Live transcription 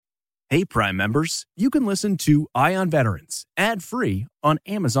Hey, Prime members, you can listen to Eye on Veterans ad-free on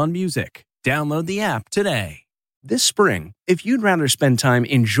Amazon Music. Download the app today. This spring, if you'd rather spend time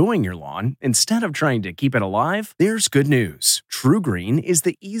enjoying your lawn instead of trying to keep it alive, there's good news. TruGreen is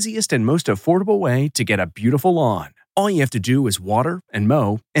the easiest and most affordable way to get a beautiful lawn. All you have to do is water and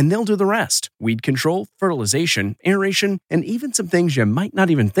mow, and they'll do the rest. Weed control, fertilization, aeration, and even some things you might not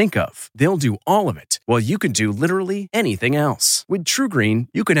even think of. They'll do all of it, while you can do literally anything else. With TruGreen,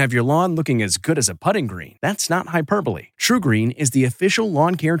 you can have your lawn looking as good as a putting green. That's not hyperbole. TruGreen is the official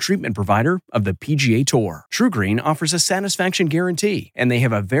lawn care treatment provider of the PGA Tour. TruGreen offers a satisfaction guarantee, and they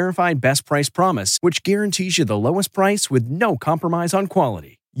have a verified best price promise, which guarantees you the lowest price with no compromise on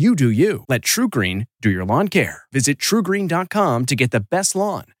quality. You do you. Let TruGreen do your lawn care. Visit TruGreen.com to get the best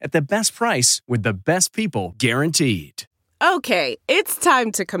lawn at the best price with the best people guaranteed. Okay, it's time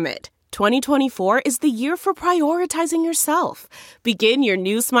to commit. 2024 is the year for prioritizing yourself. Begin your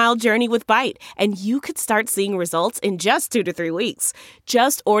new smile journey with Byte, and you could start seeing results in just 2 to 3 weeks.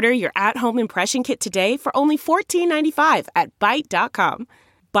 Just order your at-home impression kit today for only $14.95 at Byte.com.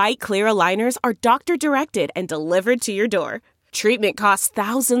 Byte Clear aligners are doctor-directed and delivered to your door. Treatment costs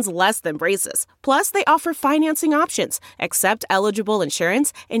thousands less than braces. Plus, they offer financing options, accept eligible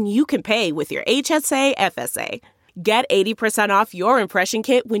insurance, and you can pay with your HSA FSA. Get 80% off your impression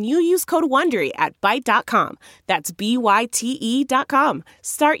kit when you use code WONDERY at Byte.com. That's BYTE.com.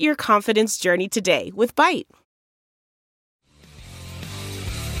 Start your confidence journey today with Byte.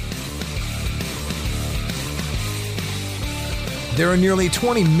 There are nearly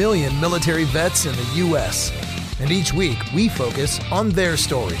 20 million military vets in the U.S., and each week we focus on their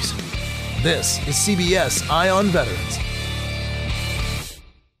stories. This is CBS Eye on Veterans.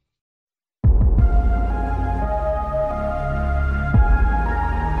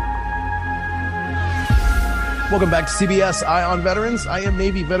 Welcome back to CBS Eye on Veterans. I am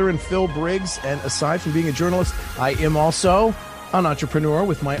Navy veteran Phil Briggs, and aside from being a journalist, I am also an entrepreneur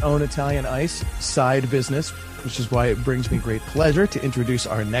with my own Italian Ice side business, which is why it brings me great pleasure to introduce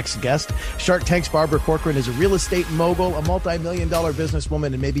our next guest. Shark Tank's Barbara Corcoran is a real estate mogul, a multi-million-dollar businesswoman,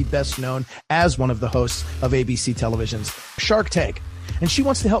 and maybe best known as one of the hosts of ABC Television's Shark Tank. And she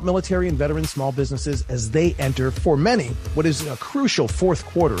wants to help military and veteran small businesses as they enter, for many, what is a crucial fourth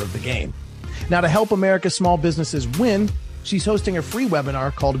quarter of the game. Now, to help America's small businesses win, she's hosting a free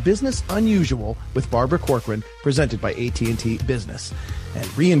webinar called Business Unusual with Barbara Corcoran, presented by AT&T Business. And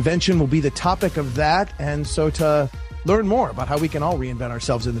reinvention will be the topic of that. And so to learn more about how we can all reinvent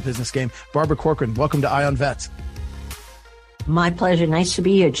ourselves in the business game, Barbara Corcoran, welcome to Eye on Vets. My pleasure. Nice to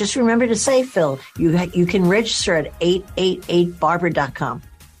be here. Just remember to say, Phil, you can register at 888barbara.com.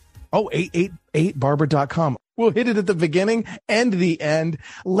 Oh, 888barbara.com. We'll hit it at the beginning and the end.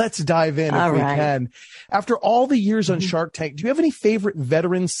 Let's dive in if we can. After all the years on Shark Tank, do you have any favorite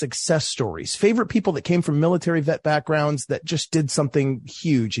veteran success stories? Favorite people that came from military vet backgrounds that just did something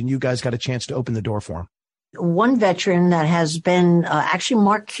huge and you guys got a chance to open the door for them? One veteran that has been actually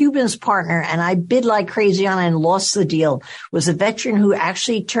Mark Cuban's partner, and I bid like crazy on it and lost the deal, was a veteran who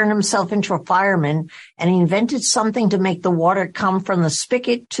actually turned himself into a fireman, and he invented something to make the water come from the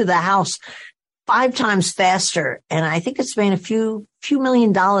spigot to the house 5 times faster. And I think it's made a few $1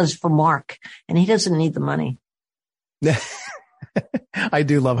 million for Mark, and he doesn't need the money. I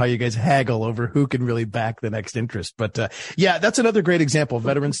do love how you guys haggle over who can really back the next interest. But yeah, that's another great example.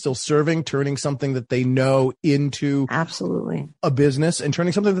 Veterans still serving, turning something that they know into absolutely a business, and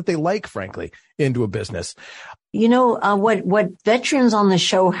turning something that they like, frankly, into a business. You know, what veterans on the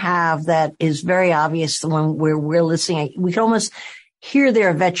show have that is very obvious when we're listening, we can almost hear they're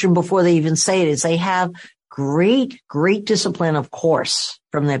a veteran before they even say it, is they have great discipline, of course,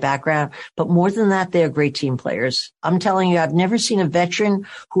 from their background. But more than that, they're great team players. I'm telling you, I've never seen a veteran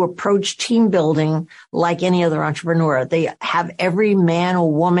who approached team building like any other entrepreneur. They have every man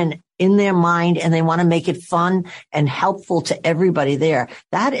or woman in their mind, and they want to make it fun and helpful to everybody there.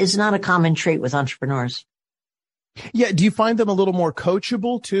 That is not a common trait with entrepreneurs. Yeah. Do you find them a little more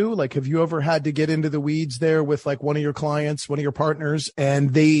coachable too? Like, have you ever had to get into the weeds there with like one of your clients, one of your partners,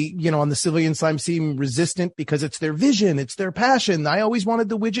 and they, you know, on the civilian side seem resistant because it's their vision, it's their passion. I always wanted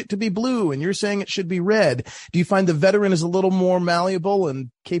the widget to be blue and you're saying it should be red. Do you find the veteran is a little more malleable and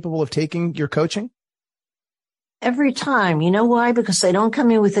capable of taking your coaching? Every time. You know why? Because they don't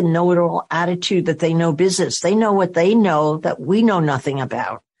come in with a know-it-all attitude that they know business. They know what they know that we know nothing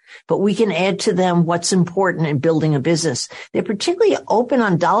about. but we can add to them what's important in building a business. They're particularly open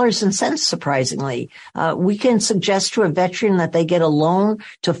on dollars and cents, surprisingly. We can suggest to a veteran that they get a loan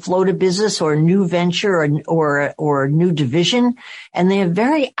to float a business or a new venture or a new division, and they are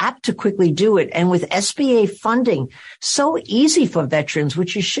very apt to quickly do it. And with SBA funding, so easy for veterans,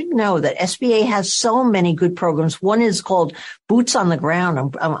 which you should know that SBA has so many good programs. One is called Boots on the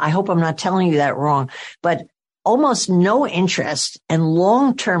Ground. I hope I'm not telling you that wrong, but almost no interest and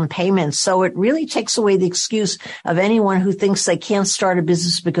long-term payments. So it really takes away the excuse of anyone who thinks they can't start a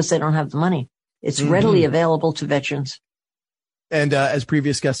business because they don't have the money. It's readily available to veterans. And as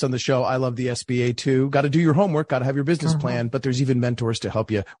previous guests on the show, I love the SBA too. Got to do your homework, got to have your business plan, but there's even mentors to help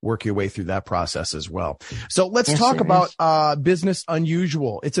you work your way through that process as well. So let's talk about business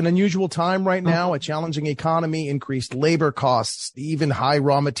unusual. It's an unusual time right now, a challenging economy, increased labor costs, even high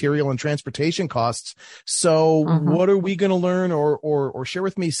raw material and transportation costs. So what are we going to learn or share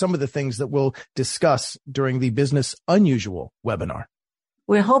with me some of the things that we'll discuss during the business unusual webinar?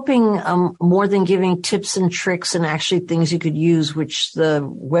 We're hoping more than giving tips and tricks and actually things you could use, which the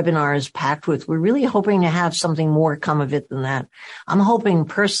webinar is packed with. We're really hoping to have something more come of it than that. I'm hoping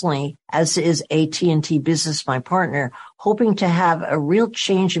personally, as is AT&T Business, my partner, hoping to have a real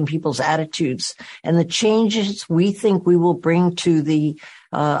change in people's attitudes. And the changes we think we will bring to the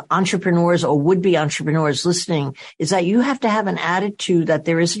entrepreneurs or would-be entrepreneurs listening is that you have to have an attitude that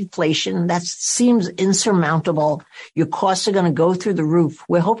there is inflation. That seems insurmountable. Your costs are going to go through the roof.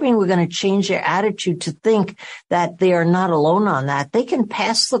 We're hoping we're going to change their attitude to think that they are not alone on that. They can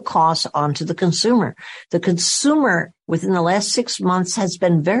pass the costs on to the consumer. The consumer within the last 6 months has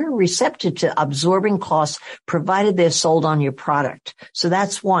been very receptive to absorbing costs, provided they're sold on your product. So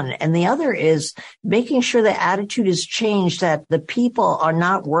that's one. And the other is making sure the attitude is changed, that the people are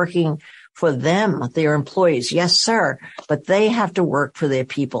not working for them, their employees. Yes, sir. But they have to work for their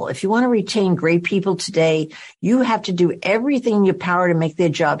people. If you want to retain great people today, you have to do everything in your power to make their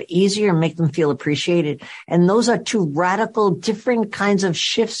job easier and make them feel appreciated. And those are two radical, different kinds of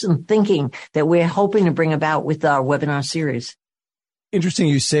shifts in thinking that we're hoping to bring about with our webinar series. Interesting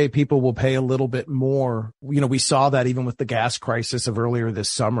you say people will pay a little bit more. You know, we saw that even with the gas crisis of earlier this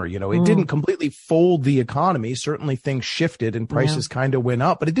summer. You know, it didn't completely fold the economy. Certainly things shifted and prices kind of went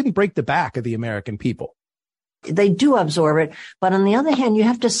up, but it didn't break the back of the American people. They do absorb it. But on the other hand, you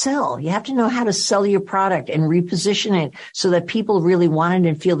have to sell. You have to know how to sell your product and reposition it so that people really want it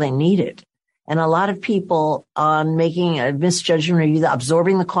and feel they need it. And a lot of people on making a misjudgment, either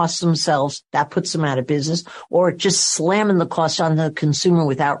absorbing the costs themselves, that puts them out of business, or just slamming the cost on the consumer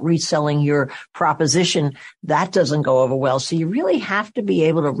without reselling your proposition. That doesn't go over well. So you really have to be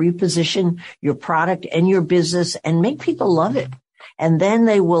able to reposition your product and your business and make people love it. And then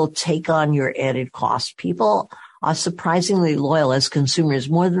they will take on your added costs. People are surprisingly loyal as consumers,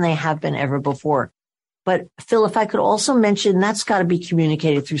 more than they have been ever before. But Phil, if I could also mention, that's got to be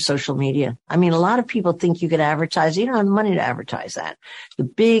communicated through social media. I mean, a lot of people think you could advertise. You don't have the money to advertise that. The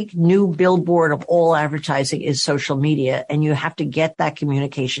big new billboard of all advertising is social media, and you have to get that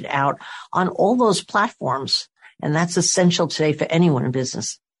communication out on all those platforms. And that's essential today for anyone in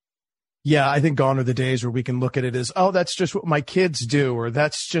business. Yeah, I think gone are the days where we can look at it as, oh, that's just what my kids do, or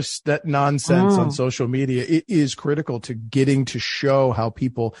that's just that nonsense on social media. It is critical to getting to show how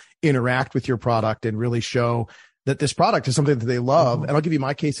people interact with your product and really show that this product is something that they love. And I'll give you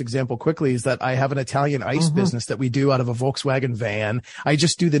my case example quickly is that I have an Italian ice business that we do out of a Volkswagen van. I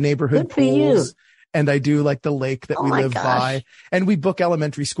just do the neighborhood pools. And I do like the lake that we live by, and we book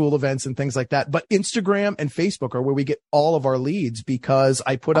elementary school events and things like that. But Instagram and Facebook are where we get all of our leads, because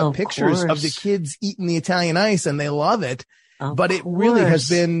I put up pictures of the kids eating the Italian ice and they love it. But it really has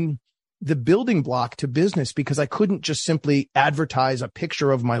been the building block to business, because I couldn't just simply advertise a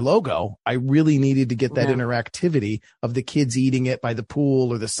picture of my logo. I really needed to get that interactivity of the kids eating it by the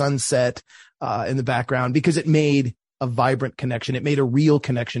pool or the sunset in the background, because it made a vibrant connection. It made a real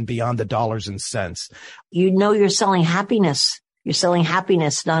connection beyond the dollars and cents. You know, you're selling happiness. You're selling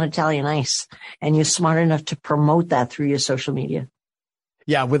happiness, not Italian ice. And you're smart enough to promote that through your social media.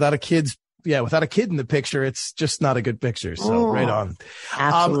 Yeah. Without a kid in the picture, it's just not a good picture. So right on.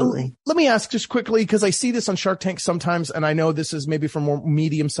 Absolutely. Let me ask just quickly, because I see this on Shark Tank sometimes, and I know this is maybe for more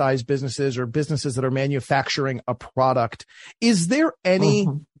medium-sized businesses or businesses that are manufacturing a product. Is there any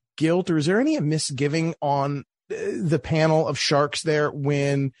guilt, or is there any misgiving on the panel of sharks there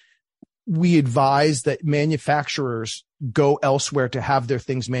when we advise that manufacturers go elsewhere to have their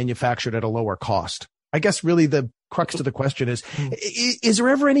things manufactured at a lower cost? I guess really the crux of the question is there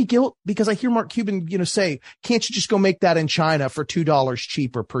ever any guilt? Because I hear Mark Cuban, say, can't you just go make that in China for $2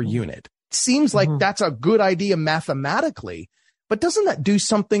 cheaper per unit? It seems like that's a good idea mathematically, But doesn't that do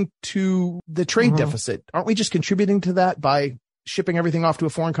something to the trade deficit? Aren't we just contributing to that by shipping everything off to a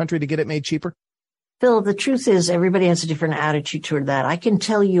foreign country to get it made cheaper? Phil, the truth is everybody has a different attitude toward that. I can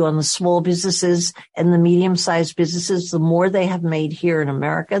tell you on the small businesses and the medium-sized businesses, the more they have made here in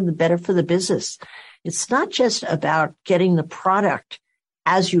America, the better for the business. It's not just about getting the product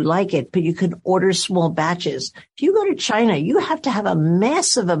as you like it, but you can order small batches. If you go to China, you have to have a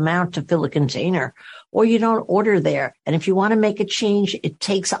massive amount to fill a container, or you don't order there. And if you want to make a change, it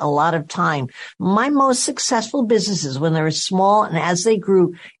takes a lot of time. My most successful businesses, when they were small and as they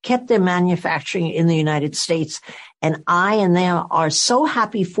grew, kept their manufacturing in the United States. And I and them are so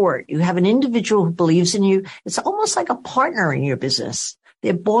happy for it. You have an individual who believes in you. It's almost like a partner in your business.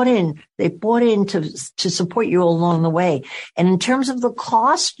 They bought in to support you along the way. And in terms of the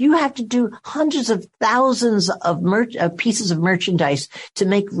cost, you have to do hundreds of thousands of pieces of merchandise to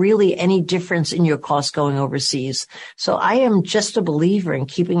make really any difference in your cost going overseas. So I am just a believer in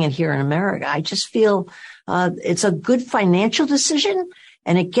keeping it here in America. I just feel it's a good financial decision,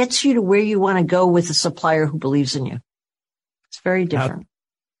 and it gets you to where you want to go with a supplier who believes in you. It's very different.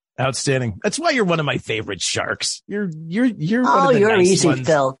 Outstanding. That's why you're one of my favorite sharks. You're one of the you're nice easy, ones.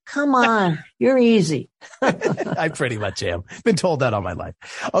 Phil. Come on. You're easy. I pretty much am. Been told that all my life.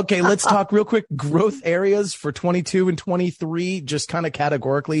 Okay, let's talk real quick. Growth areas for 22 and 23, just kind of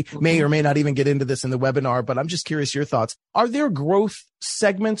categorically. May or may not even get into this in the webinar, but I'm just curious your thoughts. Are there growth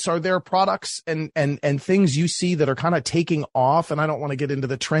segments? Are there products and things you see that are kind of taking off? And I don't want to get into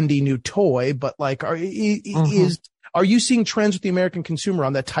the trendy new toy, but like, are you seeing trends with the American consumer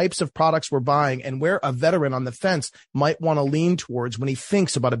on the types of products we're buying and where a veteran on the fence might want to lean towards when he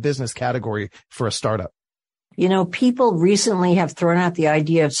thinks about a business category for a startup? You know, people recently have thrown out the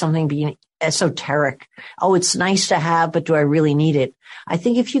idea of something being esoteric. Oh, it's nice to have, but do I really need it? I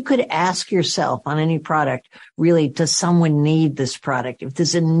think if you could ask yourself on any product, really, does someone need this product? If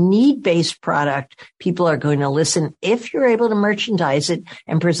there's a need-based product, people are going to listen if you're able to merchandise it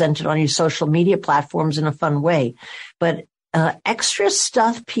and present it on your social media platforms in a fun way. But extra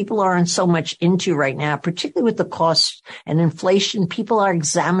stuff people aren't so much into right now, particularly with the cost and inflation. People are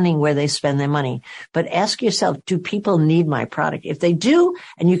examining where they spend their money. But ask yourself, do people need my product? If they do,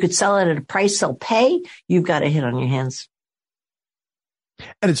 and you could sell it at a price they'll pay, you've got a hit on your hands.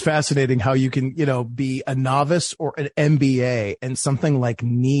 And it's fascinating how you can, be a novice or an MBA, and something like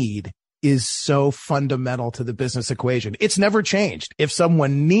need is so fundamental to the business equation. It's never changed. If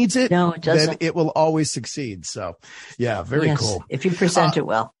someone needs it, then it will always succeed. So yeah, very cool. If you present it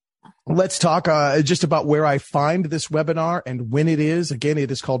well. Let's talk just about where I find this webinar and when it is. Again, it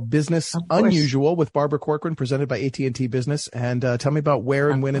is called Business Unusual with Barbara Corcoran, presented by AT&T Business. And tell me about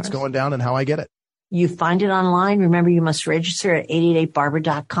where and when it's going down and how I get it. You find it online. Remember, you must register at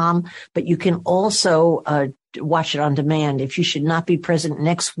 888barbara.com, but you can also watch it on demand. If you should not be present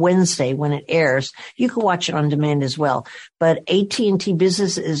next Wednesday when it airs, you can watch it on demand as well. But AT&T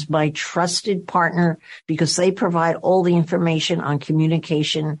Business is my trusted partner because they provide all the information on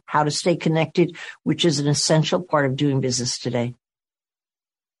communication, how to stay connected, which is an essential part of doing business today.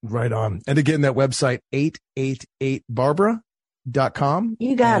 Right on. And again, that website, 888barbara.com.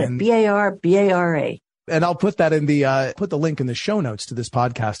 You got it. BARBARA. And I'll put that in put the link in the show notes to this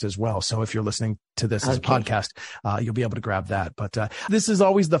podcast as well. So if you're listening to this as a podcast, you'll be able to grab that. But this is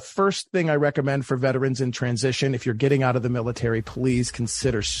always the first thing I recommend for veterans in transition. If you're getting out of the military, please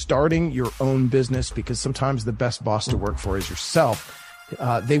consider starting your own business, because sometimes the best boss to work for is yourself.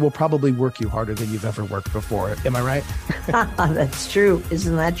 They will probably work you harder than you've ever worked before. Am I right? That's true.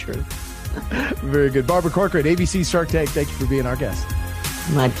 Isn't that true? Very good. Barbara Corcoran, ABC Shark Tank. Thank you for being our guest.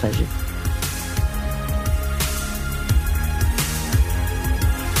 My pleasure.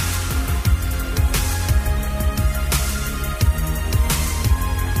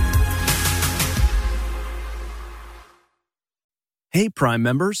 Hey, Prime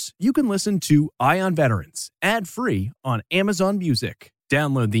members, you can listen to Eye on Veterans ad-free on Amazon Music.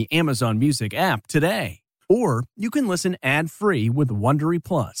 Download the Amazon Music app today. Or you can listen ad-free with Wondery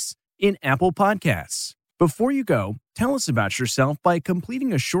Plus in Apple Podcasts. Before you go, tell us about yourself by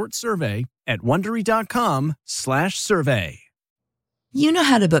completing a short survey at Wondery.com/survey. You know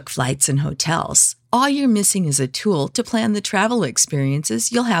how to book flights and hotels. All you're missing is a tool to plan the travel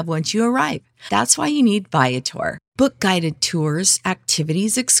experiences you'll have once you arrive. That's why you need Viator. Book guided tours,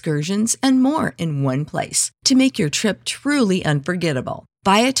 activities, excursions, and more in one place to make your trip truly unforgettable.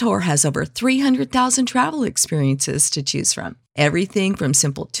 Viator has over 300,000 travel experiences to choose from. Everything from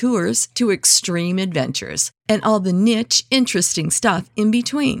simple tours to extreme adventures and all the niche, interesting stuff in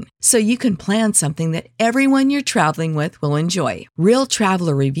between. So you can plan something that everyone you're traveling with will enjoy. Real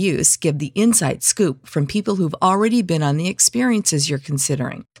traveler reviews give the inside scoop from people who've already been on the experiences you're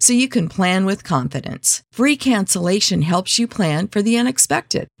considering. So you can plan with confidence. Free cancellation helps you plan for the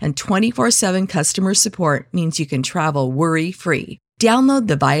unexpected. And 24/7 customer support means you can travel worry-free. Download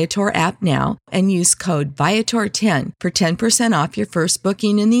the Viator app now and use code Viator10 for 10% off your first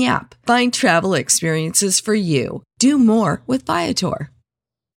booking in the app. Find travel experiences for you. Do more with Viator.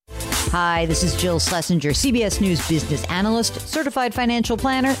 Hi, this is Jill Schlesinger, CBS News business analyst, certified financial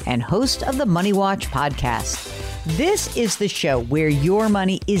planner, and host of the Money Watch podcast. This is the show where your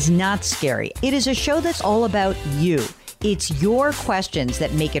money is not scary. It is a show that's all about you. It's your questions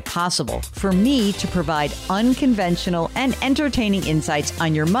that make it possible for me to provide unconventional and entertaining insights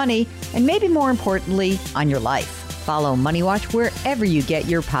on your money, and maybe more importantly, on your life. Follow Money Watch wherever you get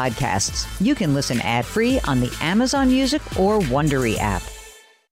your podcasts. You can listen ad-free on the Amazon Music or Wondery app.